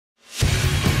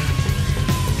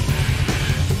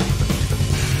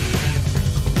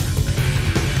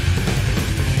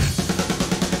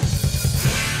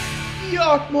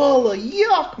Yakmala,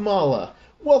 Yakmala!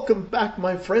 Welcome back,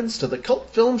 my friends, to the Cult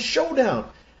Film Showdown.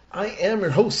 I am your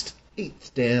host,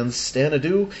 8th Dan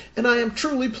Stanadu, and I am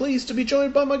truly pleased to be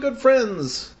joined by my good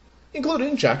friends,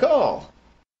 including Jack All.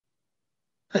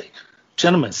 Hey,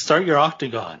 gentlemen, start your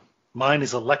Octagon. Mine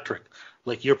is electric,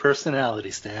 like your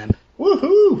personality, Stan.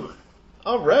 Woohoo!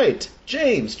 All right,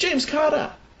 James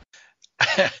Cotta.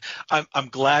 I'm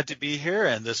glad to be here,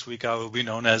 and this week I will be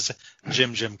known as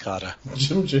Jim Cotta.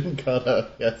 Jim Cotta,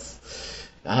 yes.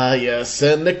 Yes,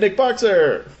 and Nick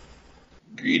Boxer.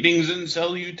 Greetings and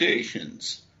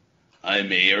salutations. I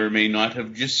may or may not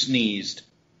have just sneezed.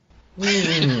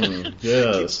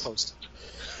 Yes.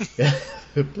 Yeah,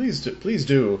 please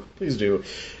do.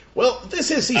 Well, this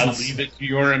is season... I'll leave it to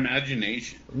your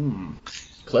imagination.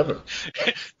 Clever.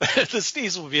 The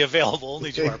sneeze will be available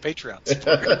only to our Patreon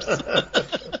supporters.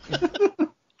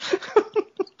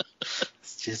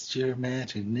 It's just your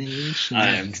imagination.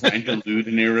 I am trying to loot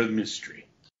an era of mystery.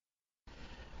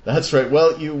 That's right.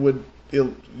 Well, you're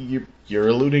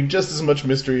eluding just as much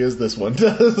mystery as this one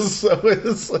does. So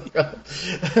it's like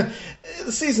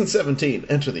season 17.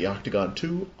 Enter the Octagon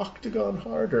 2. Octagon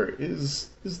Harder is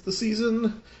the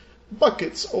season.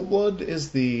 Buckets O' Blood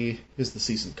is the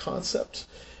season concept,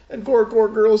 and Gore Gore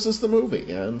Girls is the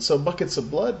movie. And so Buckets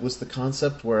of Blood was the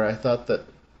concept where I thought that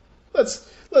let's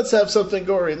have something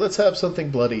gory, let's have something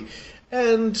bloody,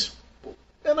 and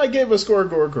I gave us Gore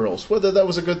Gore Girls. Whether that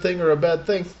was a good thing or a bad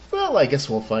thing, well, I guess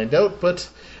we'll find out. But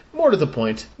more to the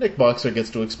point, Nick Boxer gets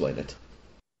to explain it.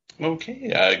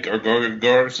 Okay, Gore Gore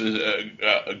Girls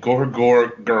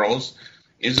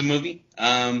is a movie.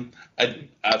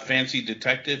 A fancy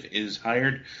detective is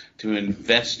hired to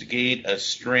investigate a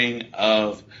string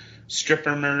of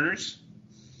stripper murders.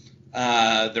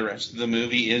 The rest of the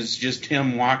movie is just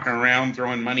him walking around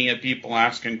throwing money at people,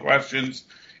 asking questions,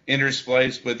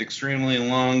 interspliced with extremely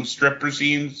long stripper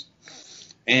scenes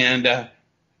and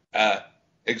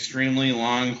extremely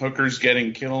long hookers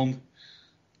getting killed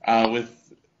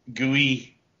with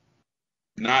gooey,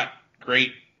 not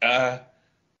great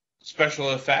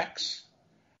special effects.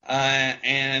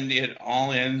 And it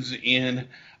all ends in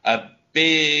a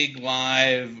big,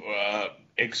 live,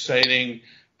 exciting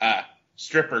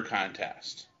stripper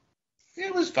contest.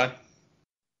 It was fun.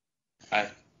 I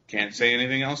can't say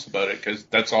anything else about it because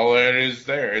that's all there is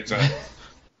there. It's a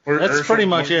that's pretty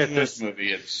much it. This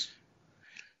movie, it's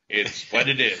what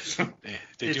it is.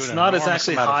 It's not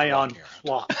exactly high on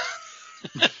plot.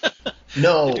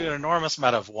 No, they do an enormous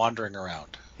amount of wandering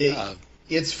around.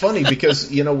 It's funny because,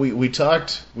 we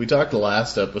talked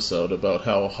last episode about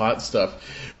how Hot Stuff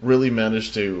really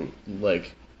managed to,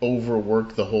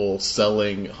 overwork the whole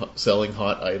selling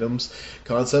hot items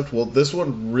concept. Well, this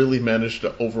one really managed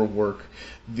to overwork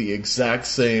the exact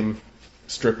same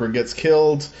stripper gets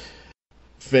killed,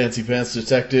 fancy pants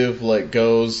detective,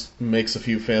 goes, makes a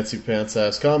few fancy pants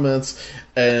ass comments,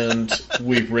 and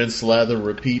we rinse, lather,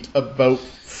 repeat about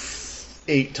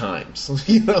 8 times,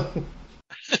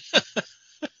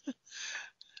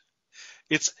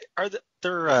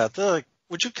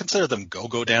 Would you consider them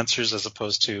go-go dancers as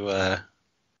opposed to?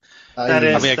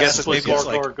 I guess what Gore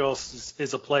Gore Girls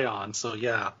is a play on. So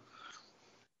yeah,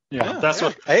 that's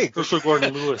what Herschel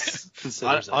Gordon Lewis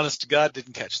considers. Honest to God,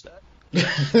 didn't catch that.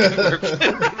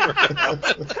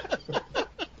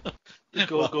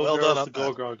 Go Girls, the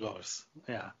Gore Gore Girls.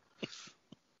 Yeah.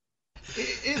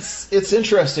 It's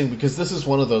interesting because this is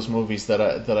one of those movies that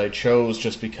I chose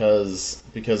just because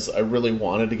I really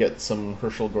wanted to get some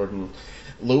Herschel Gordon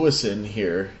Lewis in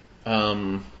here,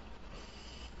 and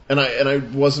I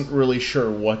wasn't really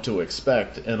sure what to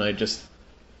expect, and I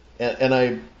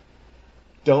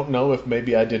don't know if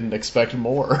maybe I didn't expect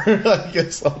more. I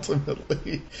guess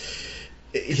ultimately,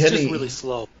 it's just really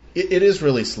slow. It is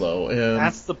really slow, and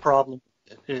that's the problem.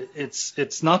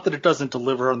 It's not that it doesn't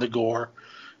deliver on the gore.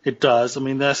 It does. I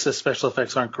mean, the special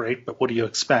effects aren't great, but what do you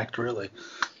expect, really?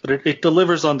 But it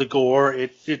delivers on the gore.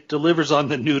 It delivers on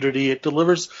the nudity. It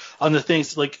delivers on the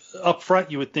things, up front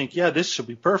you would think, yeah, this should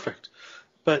be perfect.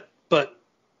 But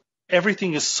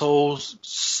everything is so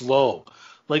slow.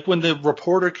 Like when the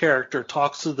reporter character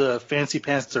talks to the fancy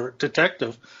pants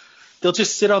detective, they'll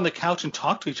just sit on the couch and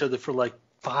talk to each other for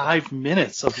 5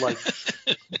 minutes of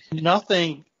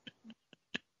nothing,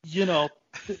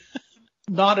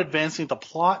 not advancing the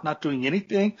plot, not doing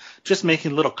anything, just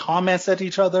making little comments at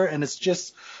each other, and it's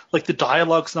just the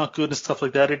dialogue's not good and stuff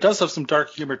like that. It does have some dark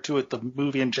humor to it, the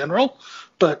movie in general,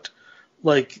 but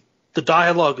the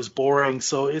dialogue is boring,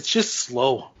 so it's just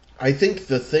slow. I think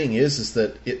the thing is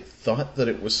that it thought that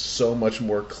it was so much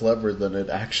more clever than it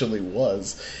actually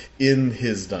was in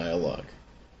his dialogue.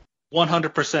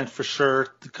 100% for sure,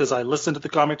 because I listened to the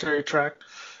commentary track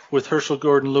with Herschel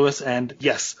Gordon Lewis, and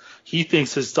yes, he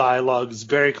thinks his dialogue is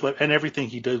very clever, and everything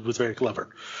he did was very clever.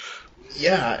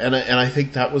 Yeah, and I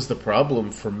think that was the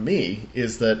problem for me,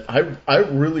 is that I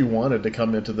really wanted to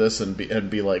come into this and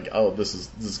be like, oh, this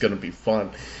is going to be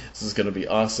fun, this is going to be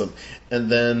awesome, and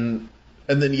then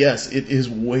yes, it is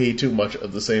way too much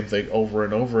of the same thing over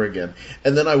and over again.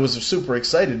 And then I was super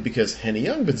excited because Henny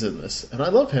Youngman's in this, and I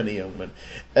love Henny Youngman,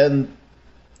 and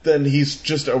then he's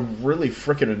just a really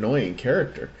freaking annoying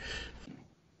character.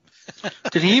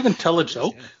 Did he even tell a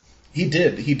joke? He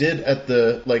did at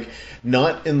the, like,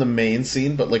 not in the main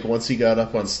scene, but like once he got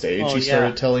up on stage, he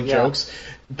started telling jokes.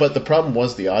 But the problem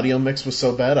was the audio mix was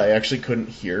so bad, I actually couldn't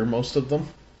hear most of them.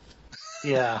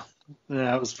 Yeah,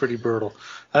 it was pretty brutal.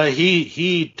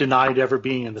 He denied ever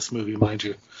being in this movie, mind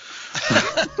you.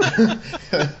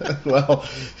 Well,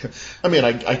 I mean,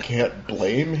 I can't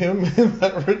blame him in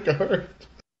that regard.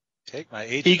 Take my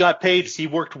age. He got paid. He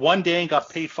worked one day and got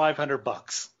paid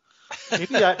 $500. Maybe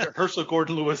that Herschel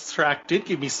Gordon Lewis track did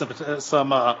give me some. It's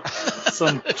got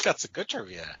some good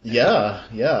trivia. Yeah.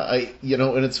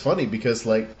 And it's funny because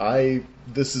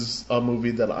this is a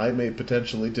movie that I may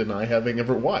potentially deny having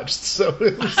ever watched. So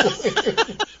it's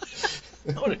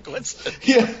like, what a coincidence.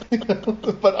 Yeah,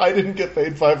 but I didn't get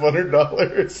paid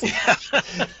 $500. Yeah.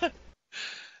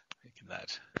 Making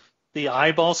that. The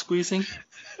eyeball squeezing.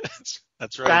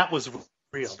 That's right. That was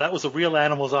real. That was a real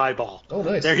animal's eyeball. Oh,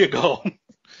 nice. There you go.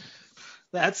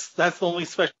 That's the only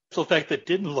special effect that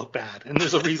didn't look bad, and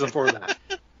there's a reason for that.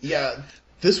 Yeah,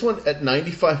 this one at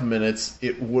 95 minutes,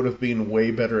 it would have been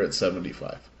way better at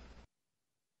 75.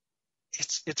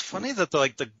 It's funny that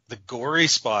the gory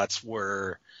spots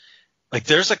were like,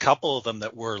 there's a couple of them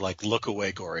that were like look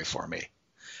away gory for me,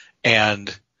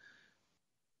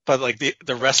 but like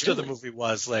the rest of the movie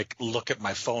was like, look at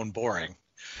my phone boring.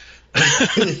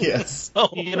 Yes. So,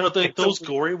 those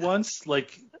gory ones,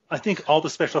 like, I think all the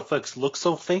special effects look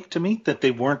so fake to me that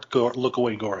they weren't look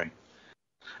away gory.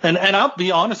 And I'll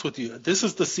be honest with you, this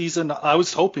is the season I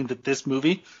was hoping that this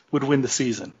movie would win the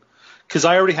season, because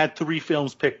I already had 3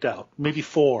 films picked out, maybe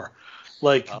 4,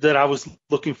 that I was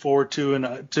looking forward to,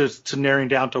 and to narrowing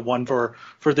down to one for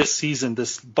this season,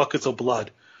 this Buckets of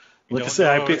Blood. Like I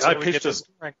said, I pitched it.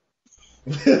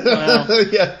 Well,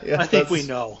 yeah, I think we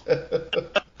know.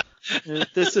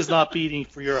 This is not beating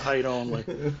for your height only.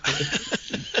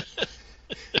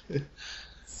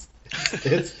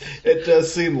 It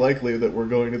does seem likely that we're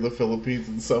going to the Philippines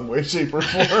in some way, shape, or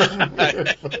form.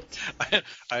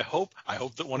 I hope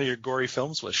that one of your gory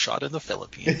films was shot in the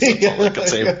Philippines. That's all I can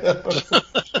say.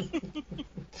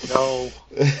 No.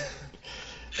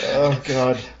 Oh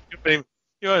God.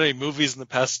 You know any movies in the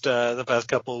past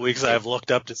couple of weeks I've looked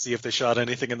up to see if they shot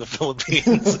anything in the Philippines?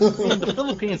 In the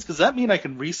Philippines, does that mean I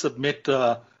can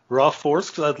resubmit Raw Force?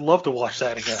 Because I'd love to watch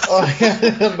that again. Oh,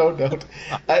 yeah, no doubt.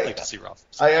 I'd like to see Raw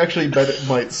Force. I actually bet it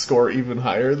might score even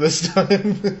higher this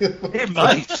time. It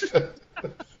might.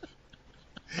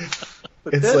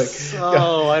 But it's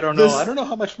I don't know. I don't know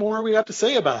how much more we have to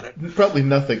say about it. Probably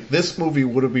nothing. This movie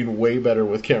would have been way better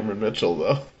with Cameron Mitchell,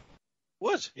 though.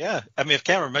 Would, yeah. I mean, if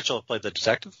Cameron Mitchell had played the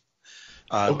detective,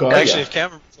 if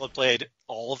Cameron Mitchell had played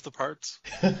all of the parts,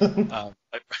 I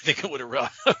think it would have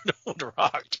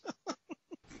rocked.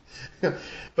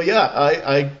 But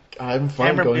yeah, I'm fine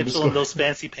Cameron going Mitchell to in those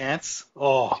fancy pants.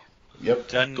 Oh, yep.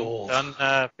 Done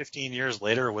 15 years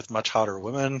later with much hotter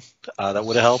women. That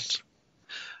would have helped.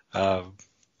 A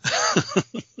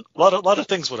lot of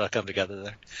things would have come together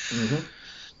there. Mm-hmm.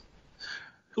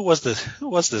 Who was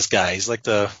this guy? He's like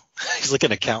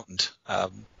an accountant.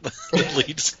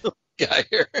 Lead guy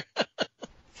here.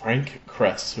 Frank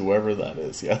Kress, whoever that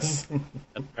is. Yes.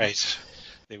 Right.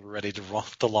 They were ready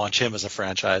to launch him as a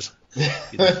franchise.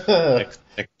 Next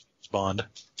Bond.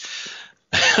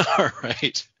 All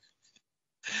right.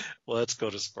 Well, let's go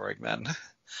to scoring then.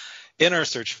 In our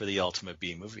search for the ultimate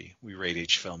B movie, we rate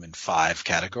each film in 5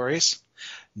 categories,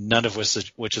 none of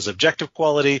which is objective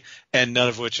quality, and none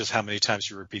of which is how many times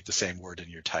you repeat the same word in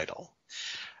your title.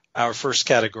 Our first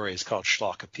category is called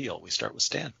Schlock Appeal. We start with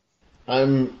Stan.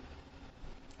 I'm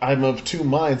of 2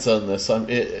 minds on this. It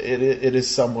is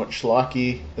somewhat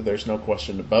schlocky. There's no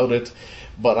question about it.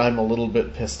 But I'm a little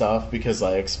bit pissed off because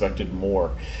I expected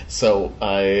more. So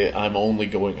I'm only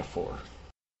going a 4.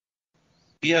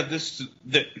 Yeah, this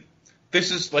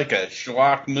is like a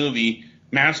schlock movie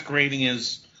masquerading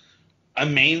as a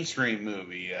mainstream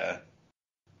movie.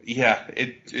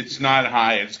 It's not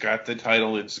high. It's got the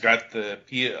title. It's got a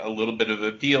little bit of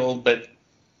appeal, but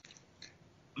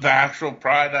the actual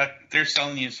product, they're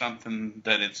selling you something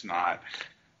that it's not.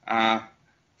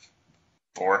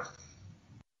 4.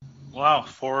 Wow,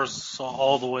 4's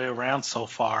all the way around so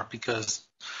far because,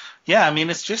 yeah, I mean,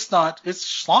 it's just not, it's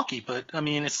schlocky, but I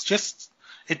mean,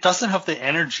 it doesn't have the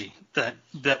energy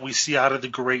that we see out of the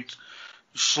great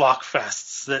schlock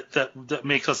fests that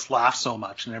makes us laugh so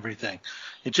much and everything.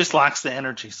 It just lacks the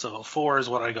energy. So 4 is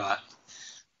what I got.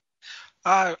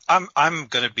 I'm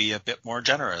going to be a bit more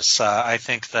generous. I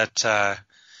think that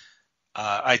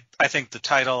I think the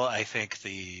title, I think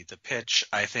the pitch,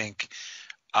 I think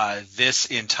this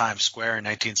in Times Square in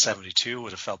 1972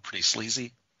 would have felt pretty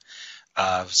sleazy.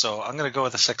 So I'm going to go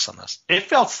with a 6 on this. It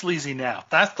felt sleazy now.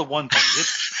 That's the one thing.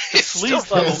 The It sleaze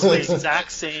still level is feels the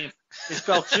exact same. It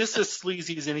felt just as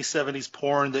sleazy as any 70s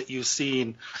porn that you've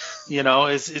seen. You know,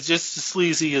 it's just as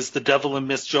sleazy as The Devil and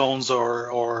Miss Jones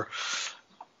or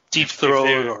Deep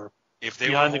Throat or if they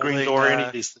Behind were the Green holding, Door, any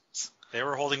of these things. They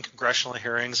were holding congressional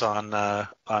hearings on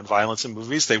violence in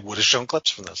movies, they would have shown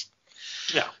clips from this.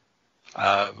 Yeah.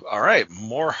 All right,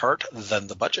 more heart than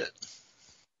the budget.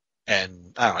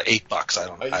 And I don't know,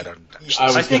 $8. I don't.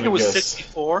 I think it was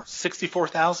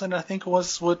 64,000. I think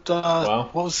was what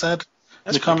was said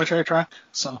in the commentary track.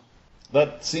 So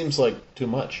that seems like too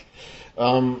much.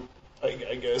 I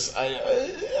guess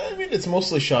I mean it's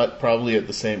mostly shot probably at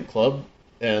the same club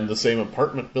and the same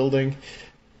apartment building.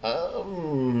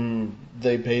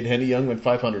 They paid Henny Youngman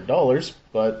 $500,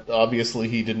 but obviously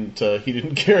he didn't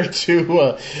care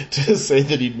to say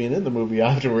that he'd been in the movie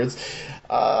afterwards.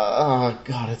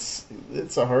 God,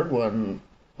 it's a hard one,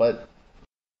 but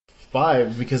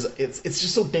 5 because it's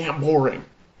just so damn boring.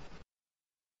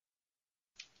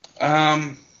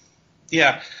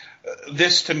 Yeah,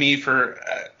 this to me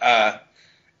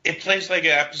it plays like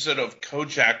an episode of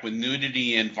Kojak with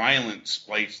nudity and violence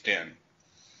spliced in.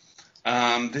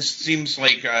 This seems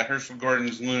like Herschel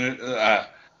Gordon's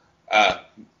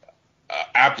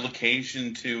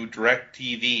application to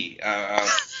DirecTV.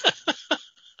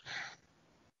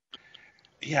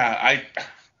 Yeah,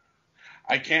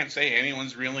 I can't say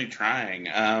anyone's really trying.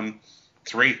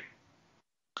 3.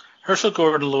 Herschel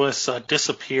Gordon Lewis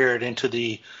disappeared into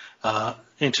the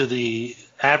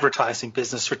advertising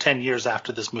business for 10 years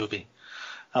after this movie.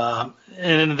 And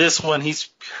in this one, he's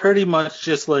pretty much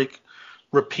just like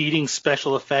repeating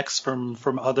special effects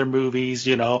from other movies,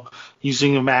 you know,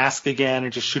 using a mask again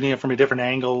and just shooting it from a different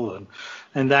angle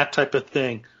and that type of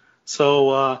thing.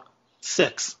 So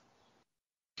 6.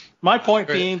 My point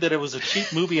being that it was a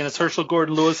cheap movie and it's Herschel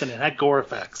Gordon Lewis and it had gore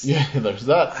effects. Yeah, there's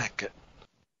that.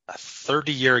 A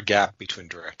 30-year gap between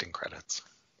directing credits.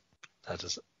 That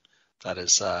is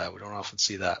we don't often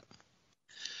see that.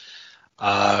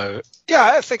 Yeah,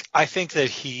 I think that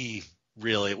he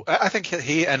really, I think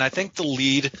the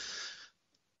lead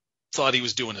thought he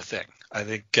was doing a thing. I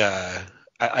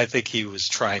think he was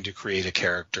trying to create a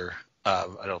character. I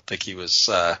don't think he was,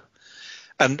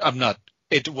 and I'm not.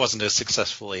 It wasn't a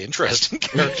successfully interesting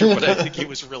character, but I think he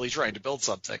was really trying to build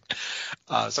something.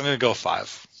 So I'm going to go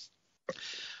 5.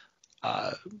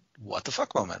 What the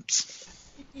fuck moments?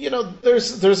 You know,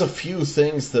 there's a few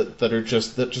things that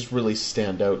just really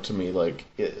stand out to me. Like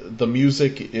the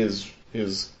music is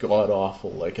god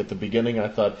awful. Like at the beginning, I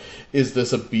thought, is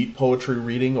this a beat poetry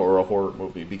reading or a horror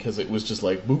movie? Because it was just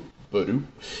like boop ba-doop.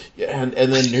 Yeah, and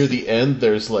then near the end,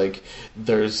 there's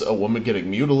a woman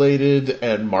getting mutilated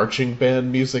and marching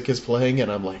band music is playing, and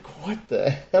I'm like, what the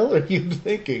hell are you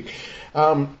thinking?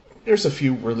 There's a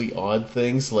few really odd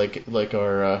things, like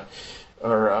our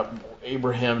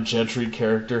Abraham Gentry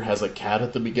character has a cat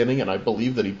at the beginning, and I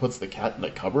believe that he puts the cat in a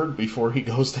cupboard before he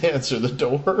goes to answer the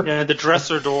door. Yeah, the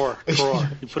dresser drawer.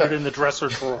 You put it in the dresser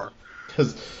drawer.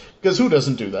 Because who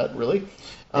doesn't do that, really?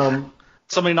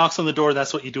 Somebody knocks on the door,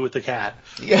 that's what you do with the cat.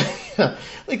 Yeah.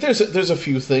 Like there's a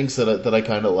few things that I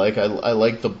kind of like. I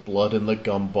like the blood and the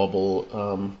gum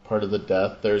bubble part of the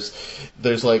death.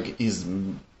 There's like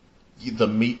the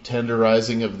meat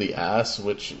tenderizing of the ass,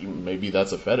 which maybe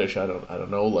that's a fetish. I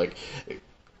don't know. Like,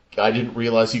 I didn't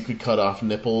realize you could cut off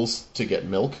nipples to get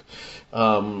milk.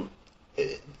 But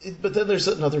then there's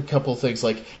another couple things,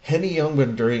 like Henny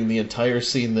Youngman during the entire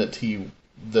scene that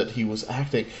he was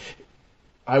acting.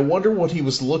 I wonder what he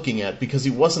was looking at, because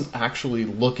he wasn't actually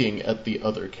looking at the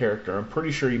other character. I'm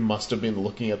pretty sure he must have been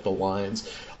looking at the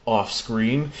lines off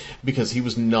screen, because he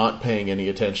was not paying any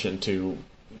attention to.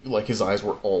 Like his eyes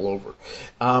were all over.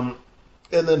 And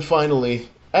then finally,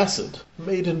 Acid,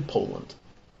 made in Poland.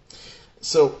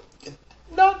 So,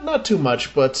 not too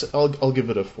much, but I'll give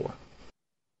it a 4.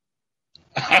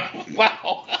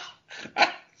 Wow.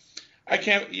 I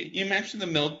can't. You mentioned the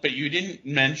milk, but you didn't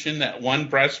mention that one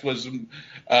breast was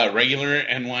regular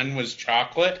and one was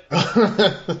chocolate.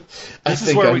 This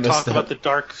is where we talk about the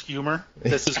dark humor.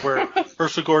 This is where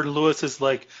Ursula Gordon-Lewis is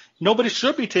like, nobody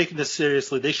should be taking this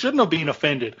seriously. They shouldn't have been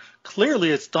offended. Clearly,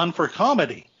 it's done for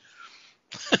comedy.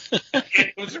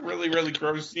 It was a really, really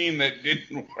gross scene that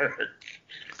didn't work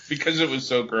because it was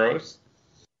so gross,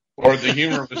 or the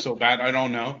humor was so bad. I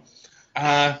don't know.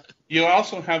 You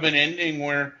also have an ending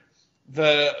where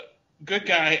the good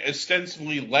guy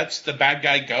ostensibly lets the bad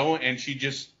guy go, and she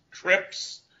just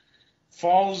trips,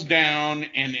 falls down,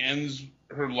 and ends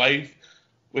her life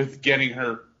with getting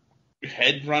her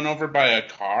head run over by a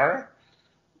car.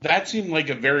 That seemed like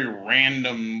a very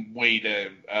random way to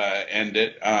end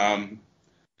it.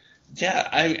 Yeah,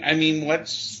 I mean,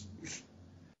 what's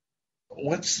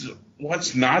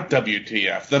not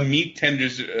WTF? The meat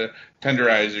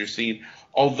tenderizer scene,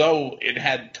 although it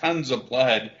had tons of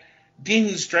blood,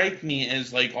 didn't strike me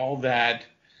as like all that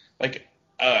like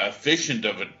efficient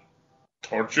of a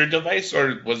torture device,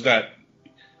 or was that?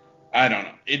 I don't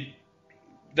know.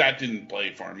 That didn't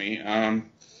play for me.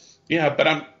 Yeah,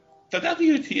 but the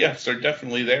WTFs are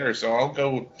definitely there, so I'll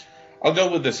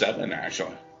go with the 7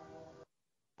 actually.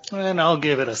 And I'll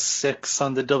give it a 6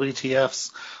 on the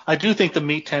WTFs. I do think the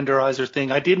meat tenderizer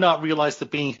thing, I did not realize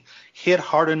that being hit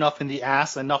hard enough in the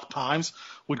ass enough times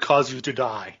would cause you to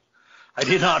die. I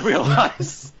did not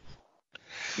realize.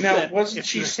 Now, wasn't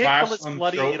she slashed on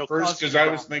the throat first? Because I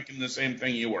was thinking the same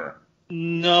thing you were.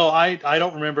 No, I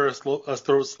don't remember a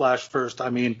throat slash first. I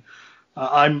mean,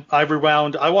 I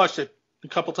rewound. I watched it a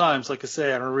couple times, like I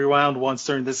say. I rewound once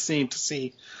during this scene to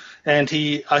see. And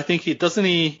doesn't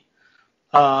he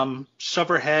shove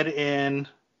her head in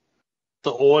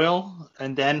the oil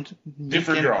and then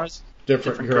different girl.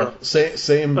 Different girl. Same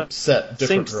set, different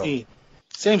same girl. Scene.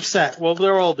 Same set. Well,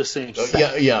 they're all the same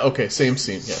set. Yeah, okay, same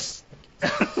scene, yes.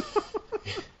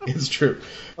 It's true.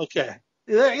 Okay.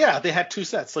 Yeah, they had 2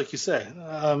 sets, like you say.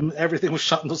 Everything was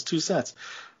shot in those 2 sets.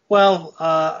 Well,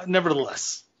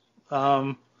 nevertheless,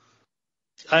 I'm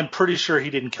pretty sure he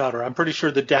didn't cut her. I'm pretty sure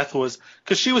the death was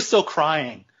because she was still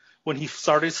crying when he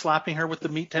started slapping her with the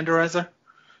meat tenderizer.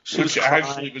 Which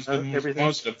actually was the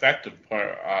most effective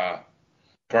part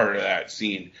of that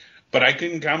scene. But I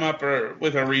couldn't come up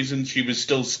with a reason she was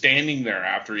still standing there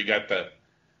after he got the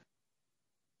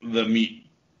meat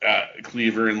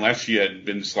cleaver, unless she had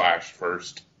been slashed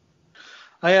first.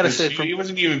 I gotta say, he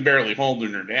wasn't even barely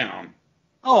holding her down.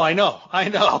 Oh, I know.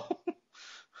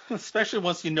 Especially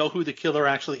once you know who the killer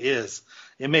actually is,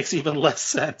 it makes even less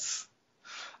sense.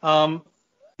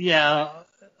 Yeah,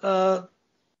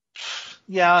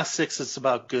 6 is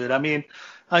about good. I mean,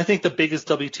 I think the biggest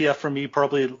WTF for me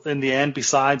probably in the end,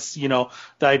 besides the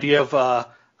idea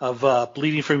of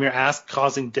bleeding from your ass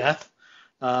causing death.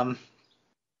 And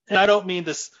I don't mean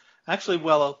this actually.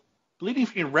 Well, bleeding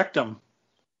from your rectum,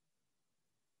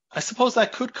 I suppose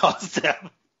that could cause death.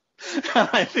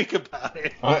 I think about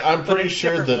it. I'm pretty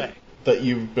sure that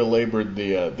you've belabored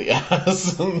the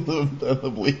ass and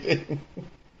the bleeding.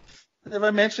 Have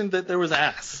I mentioned that there was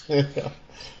ass? Yeah.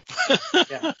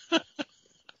 Yeah.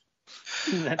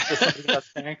 That somebody got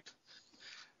thanked.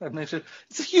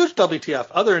 It's a huge WTF.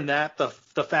 Other than that,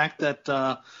 the fact that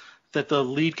the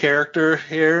lead character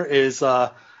here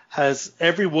has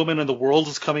every woman in the world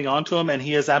is coming onto him, and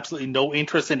he has absolutely no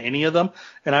interest in any of them,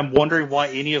 and I'm wondering why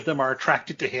any of them are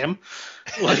attracted to him.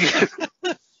 Like,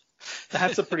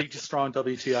 that's a pretty strong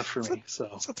WTF for me.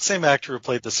 So is that the same actor who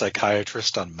played the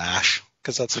psychiatrist on MASH?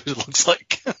 Because that's what he looks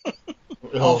like.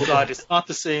 Oh God, it's not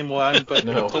the same one, but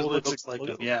no. It totally looks like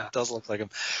him. Yeah, it does look like him.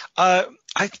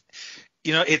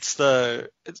 It's the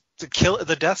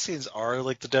death scenes are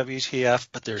like the WTF,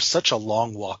 but there's such a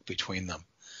long walk between them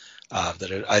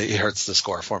that it hurts the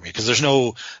score for me because there's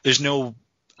no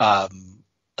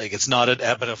it's not an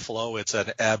ebb and a flow, it's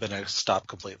an ebb and a stop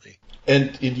completely.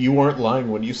 And you weren't lying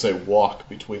when you say walk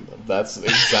between them. That's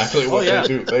exactly what they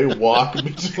do. They walk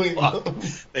between them.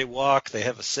 They walk. They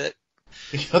have a sit.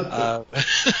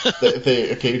 They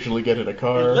occasionally get in a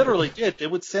car. They literally did.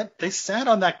 They sat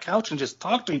on that couch and just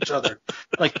talked to each other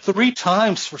like 3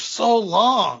 times for so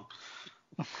long.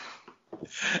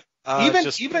 Even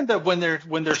when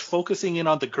they're focusing in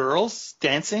on the girls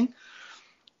dancing,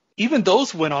 even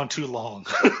those went on too long.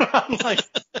 I'm like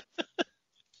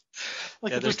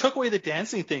if we took away the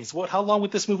dancing things, how long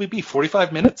would this movie be?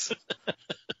 45 minutes?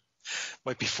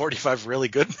 Might be 45 really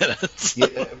good minutes.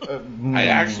 I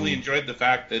actually enjoyed the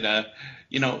fact that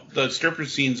the stripper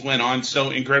scenes went on so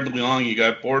incredibly long you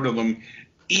got bored of them.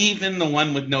 Even the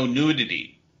one with no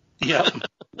nudity. Yeah.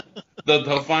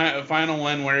 The final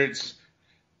one where it's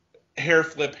hair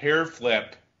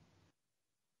flip,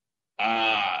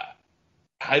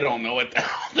 I don't know what the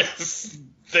hell this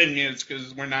thing is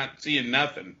because we're not seeing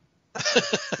nothing.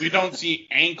 We don't see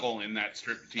ankle in that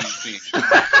striptease scene.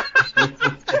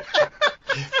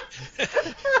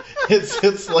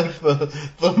 It's like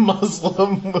the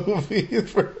Muslim movie.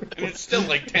 And it's still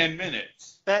like 10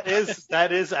 minutes. That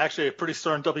is actually a pretty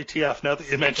strong WTF now that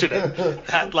you mention it.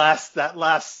 That last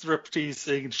striptease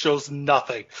thing shows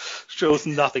nothing.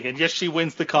 And yes, she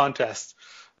wins the contest.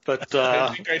 But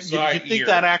I think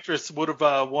that actress would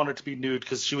have wanted to be nude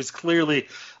because she was clearly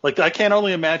like, I can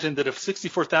only imagine that if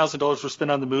 $64,000 was spent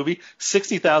on the movie,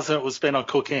 $60,000 was spent on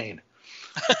cocaine.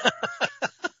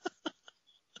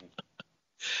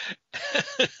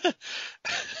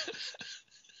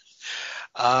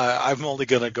 I'm only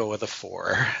gonna go with a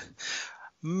 4.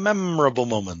 Memorable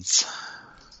moments.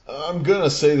 I'm gonna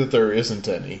say that there isn't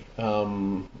any.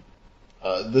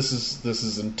 This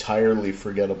is entirely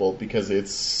forgettable because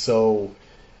it's so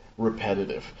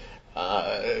repetitive.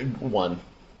 1.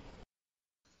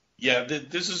 Yeah,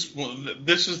 this is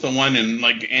the one in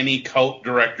like any cult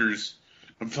director's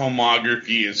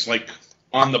filmography is like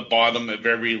on the bottom of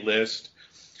every list,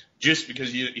 just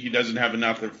because he doesn't have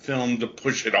enough of film to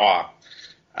push it off.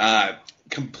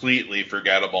 Completely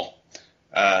forgettable.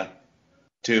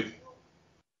 2.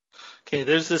 Okay,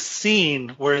 there's this scene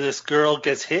where this girl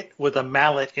gets hit with a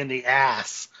mallet in the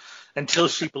ass until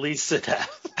she bleeds to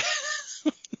death.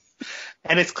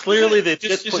 And it's clearly that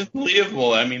just isn't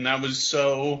believable. I mean, that was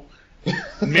so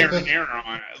marinara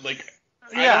on it. Like,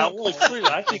 yeah, well, clearly,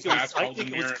 I think it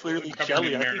was clearly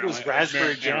jelly. I think it was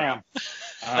raspberry jam.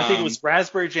 I think it was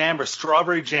raspberry jam or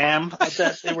strawberry jam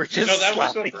that they were just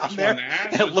slapping on there.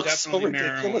 It looks so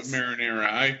ridiculous.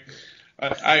 Marinara.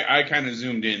 I kind of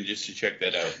zoomed in just to check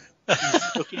that out.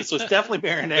 Okay, so it's definitely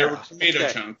marinara. There were tomato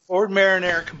chunks. Or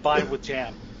marinara combined with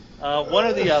jam. One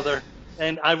or the other.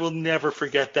 And I will never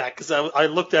forget that because I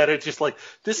looked at it just like,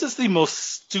 this is the most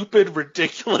stupid,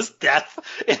 ridiculous death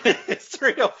in the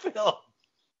history of film.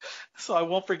 So I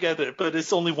won't forget it, but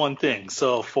it's only one thing.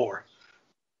 So 4.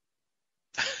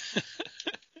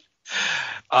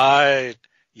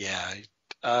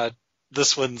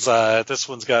 This one's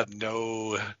got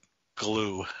no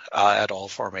glue at all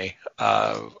for me.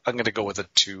 I'm going to go with a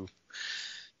 2.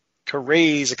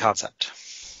 Crazy concept.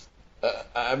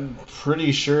 I'm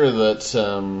pretty sure that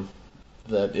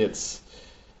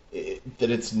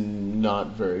it's not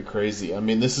very crazy. I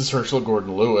mean, this is Herschel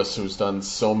Gordon Lewis, who's done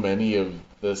so many of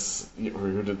this,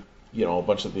 who did, a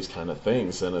bunch of these kind of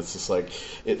things, and it's just like,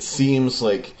 it seems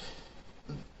like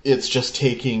it's just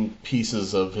taking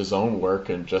pieces of his own work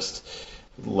and just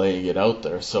laying it out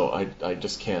there. So I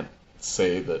just can't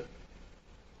say that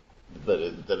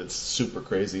it's super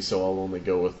crazy. So I'll only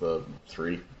go with a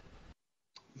 3.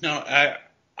 No,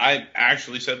 I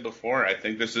actually said before, I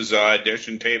think this is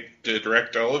audition tape to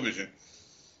direct television.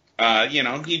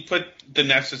 He put the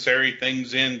necessary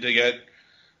things in to get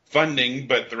funding,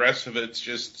 but the rest of it's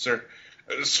just sort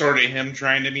of him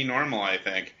trying to be normal, I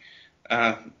think.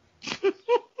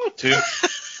 2.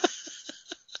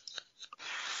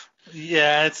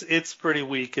 Yeah, it's pretty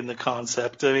weak in the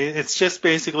concept. I mean, it's just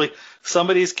basically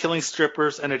somebody's killing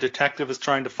strippers and a detective is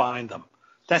trying to find them.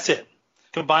 That's it.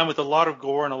 Combined with a lot of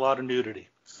gore and a lot of nudity.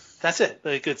 That's it.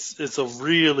 Like it's a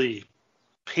really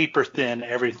paper thin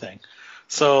everything.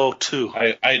 So 2.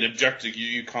 I'd object to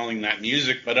you calling that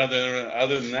music, but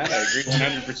other than that, I agree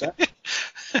 100%.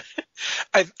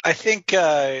 I think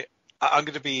I'm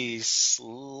going to be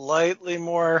slightly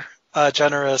more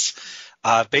generous.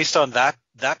 Based on that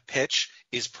pitch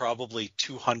is probably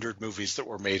 200 movies that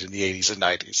were made in the 80s and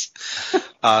 90s.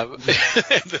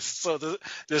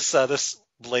 This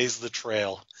blazed the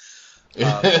trail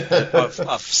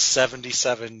of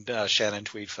 77 Shannon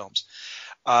Tweed films.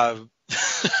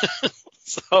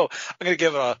 So I'm going to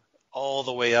give it all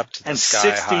the way up to the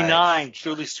sky 69, high.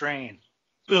 Julie Strain.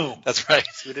 Boom. That's right.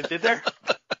 See what it did there?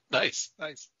 Nice.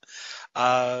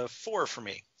 4 for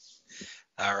me.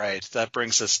 All right, that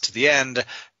brings us to the end,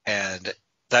 and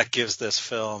that gives this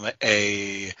film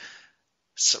a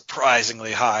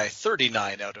surprisingly high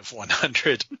 39 out of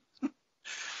 100.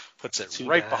 Puts it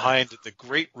right behind The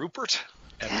Great Rupert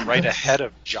and right ahead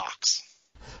of Jocks.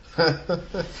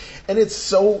 And it's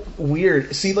so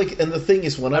weird. See, and the thing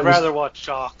is, I'd rather watch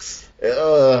Jocks.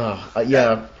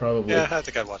 Yeah, probably. Yeah, I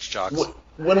think I'd watch Jocks.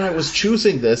 When I was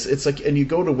choosing this, it's like, and you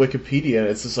go to Wikipedia, and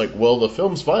it's just like, well, the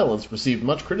film's violence received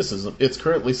much criticism. It's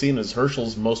currently seen as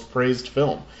Herschel's most praised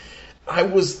film.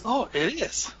 Oh, it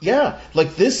is. Yeah,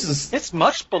 this is... It's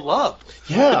much beloved.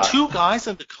 Yeah. The 2 guys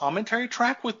in the commentary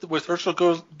track with Herschel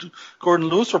Gordon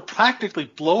Lewis were practically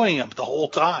blowing him the whole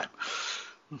time.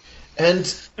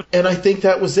 And I think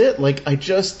that was it. Like I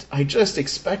just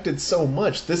expected so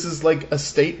much. This is like a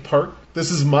state park.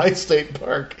 This is my state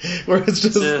park, where it's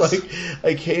just like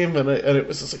I came and it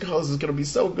was just like, oh, this is gonna be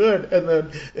so good, and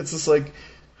then it's just like,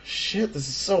 shit, this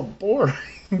is so boring,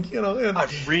 you know. And I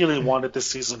really wanted this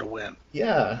season to win.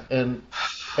 Yeah, and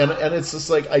it's just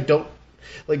like I don't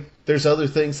like. There's other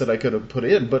things that I could have put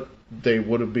in, but they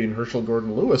would have been Herschel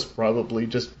Gordon Lewis probably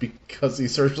just because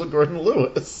he's Herschel Gordon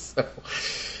Lewis. So.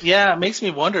 Yeah, it makes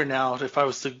me wonder now if I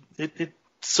was to. It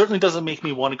certainly doesn't make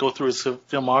me want to go through his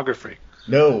filmography.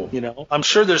 No, you know, I'm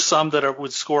sure there's some that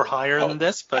would score higher than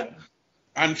this, but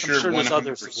I'm sure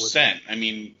 100%. I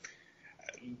mean,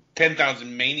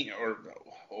 10,000 Maniacs or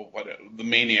what the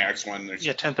Maniacs one. There's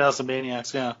 10,000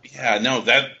 Maniacs. Yeah. Yeah, no,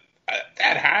 that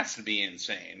has to be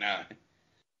insane.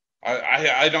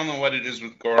 I don't know what it is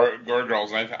with Gore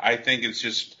Girls. I think it's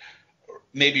just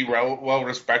maybe well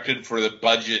respected for the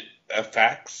budget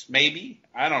effects. Maybe,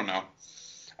 I don't know.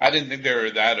 I didn't think they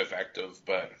were that effective,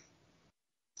 but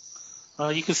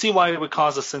you can see why it would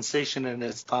cause a sensation in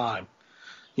its time.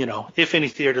 You know, if any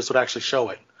theaters would actually show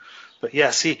it. But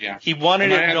yes, he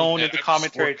wanted it known in the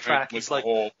commentary track. He's like,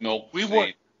 he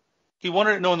wanted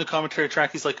it known in the commentary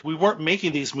track. He's like, we weren't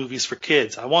making these movies for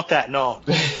kids. I want that known.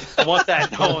 I want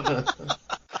that known.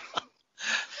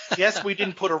 Yes, we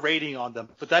didn't put a rating on them,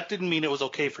 but that didn't mean it was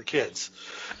okay for kids.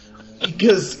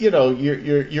 Because you know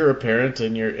you're a parent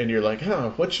and you're like,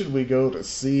 what should we go to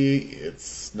see?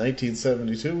 It's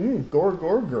 1972. Gore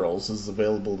Gore Girls is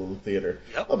available to the theater.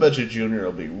 Yep. I'll bet you Junior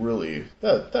will be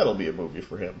that'll be a movie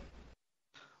for him.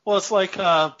 Well, it's like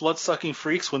Blood-Sucking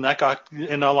Freaks when that got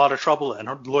in a lot of trouble,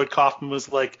 and Lloyd Kaufman was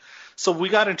like, so we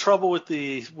got in trouble with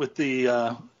the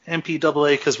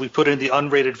MPAA because we put in the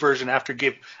unrated version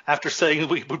after saying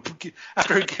we would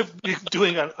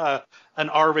doing an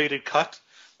R-rated cut,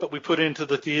 but we put into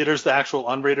the theaters the actual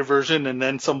unrated version, and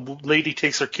then some lady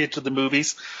takes her kid to the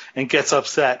movies and gets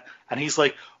upset, and he's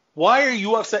like, why are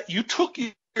you upset? You took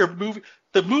your movie.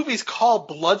 The movie's called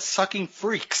Blood-Sucking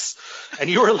Freaks, and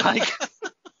you were like,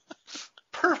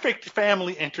 perfect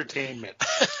family entertainment.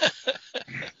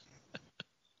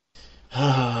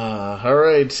 All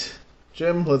right,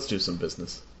 Jim, let's do some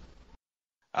business.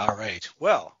 All right.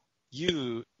 Well,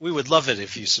 we would love it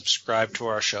if you subscribe to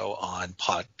our show on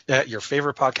your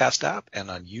favorite podcast app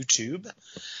and on YouTube.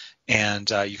 And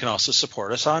you can also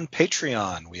support us on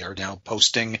Patreon. We are now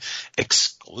posting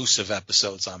exclusive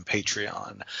episodes on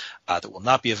Patreon that will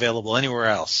not be available anywhere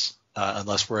else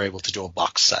unless we're able to do a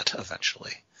box set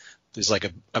eventually. There's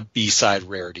like a B-side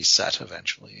rarity set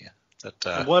eventually.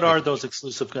 What are those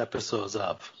exclusive episodes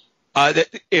of?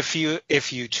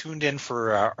 If you tuned in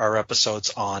for our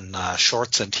episodes on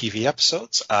shorts and TV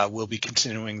episodes, we'll be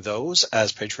continuing those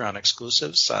as Patreon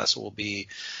exclusives. So we'll be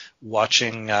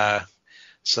watching. The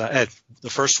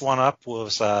first one up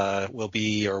was I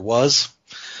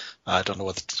don't know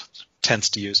what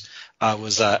tense to use.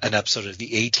 Was an episode of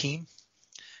the A-Team,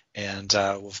 and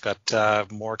we've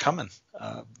got more coming.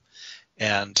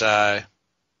 And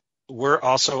we're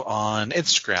also on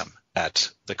Instagram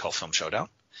at the Cult Film Showdown.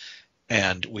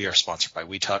 And we are sponsored by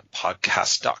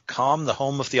WeTalkPodcast.com, the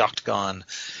home of the Octagon.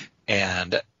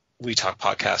 And We Talk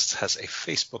Podcast has a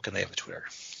Facebook and they have a Twitter.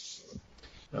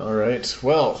 All right.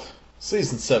 Well,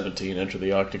 Season 17, Enter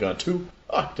the Octagon 2,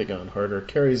 Octagon Harder,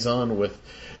 carries on with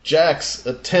Jack's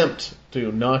attempt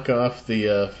to knock off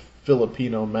the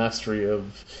Filipino mastery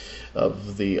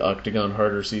of the Octagon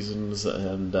Harder seasons,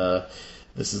 and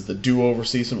this is the do-over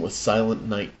season with Silent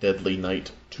Night, Deadly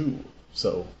Night 2.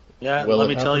 So, yeah, let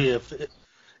me tell you,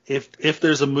 if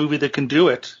there's a movie that can do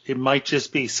it, it might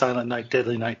just be Silent Night,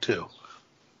 Deadly Night 2.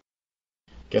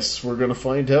 Guess we're gonna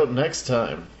find out next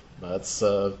time. That's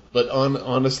but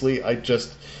honestly, I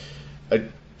just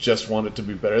want it to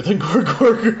be better than Gore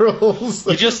Gore Girls.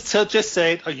 You just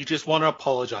say it, or you just want to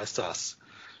apologize to us.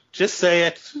 Just say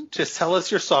it. Just tell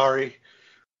us you're sorry.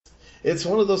 It's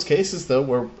one of those cases, though,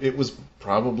 where it was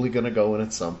probably going to go in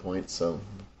at some point, so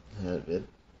it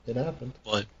happened.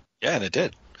 Well, yeah, and it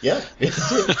did. Yeah, it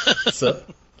did. So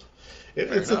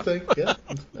it's a thing. Yeah.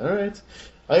 All right.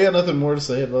 I got nothing more to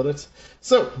say about it.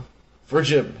 So, for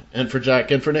Jim, and for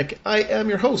Jack, and for Nick, I am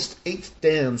your host, 8th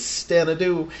Dan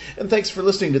Stanadu, and thanks for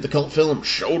listening to the Cult Film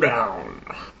Showdown.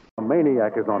 A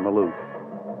maniac is on the loose.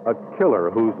 A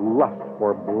killer whose lust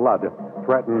for blood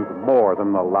threatens more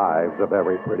than the lives of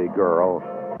every pretty girl.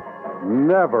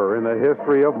 Never in the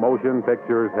history of motion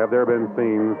pictures have there been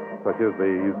scenes such as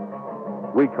these.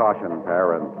 We caution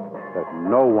parents that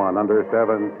no one under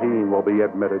 17 will be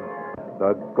admitted.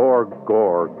 The Gore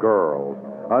Gore Girls.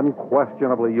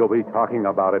 Unquestionably, you'll be talking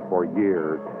about it for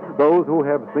years. Those who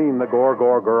have seen the Gore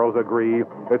Gore Girls agree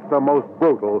it's the most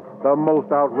brutal, the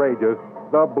most outrageous,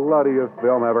 the bloodiest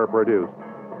film ever produced.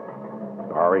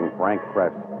 Starring Frank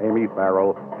Kress, Amy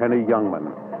Farrell, Henny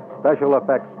Youngman. Special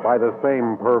effects by the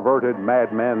same perverted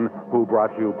madmen who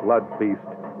brought you Blood Feast,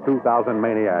 2000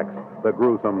 Maniacs, The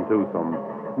Gruesome Twosome.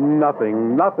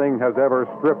 Nothing has ever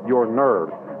stripped your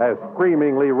nerves as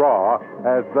screamingly raw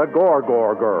as the Gore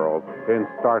Gore Girls in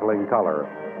startling color.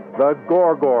 The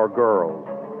Gore Gore Girls.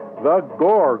 The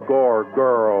Gore Gore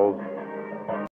Girls.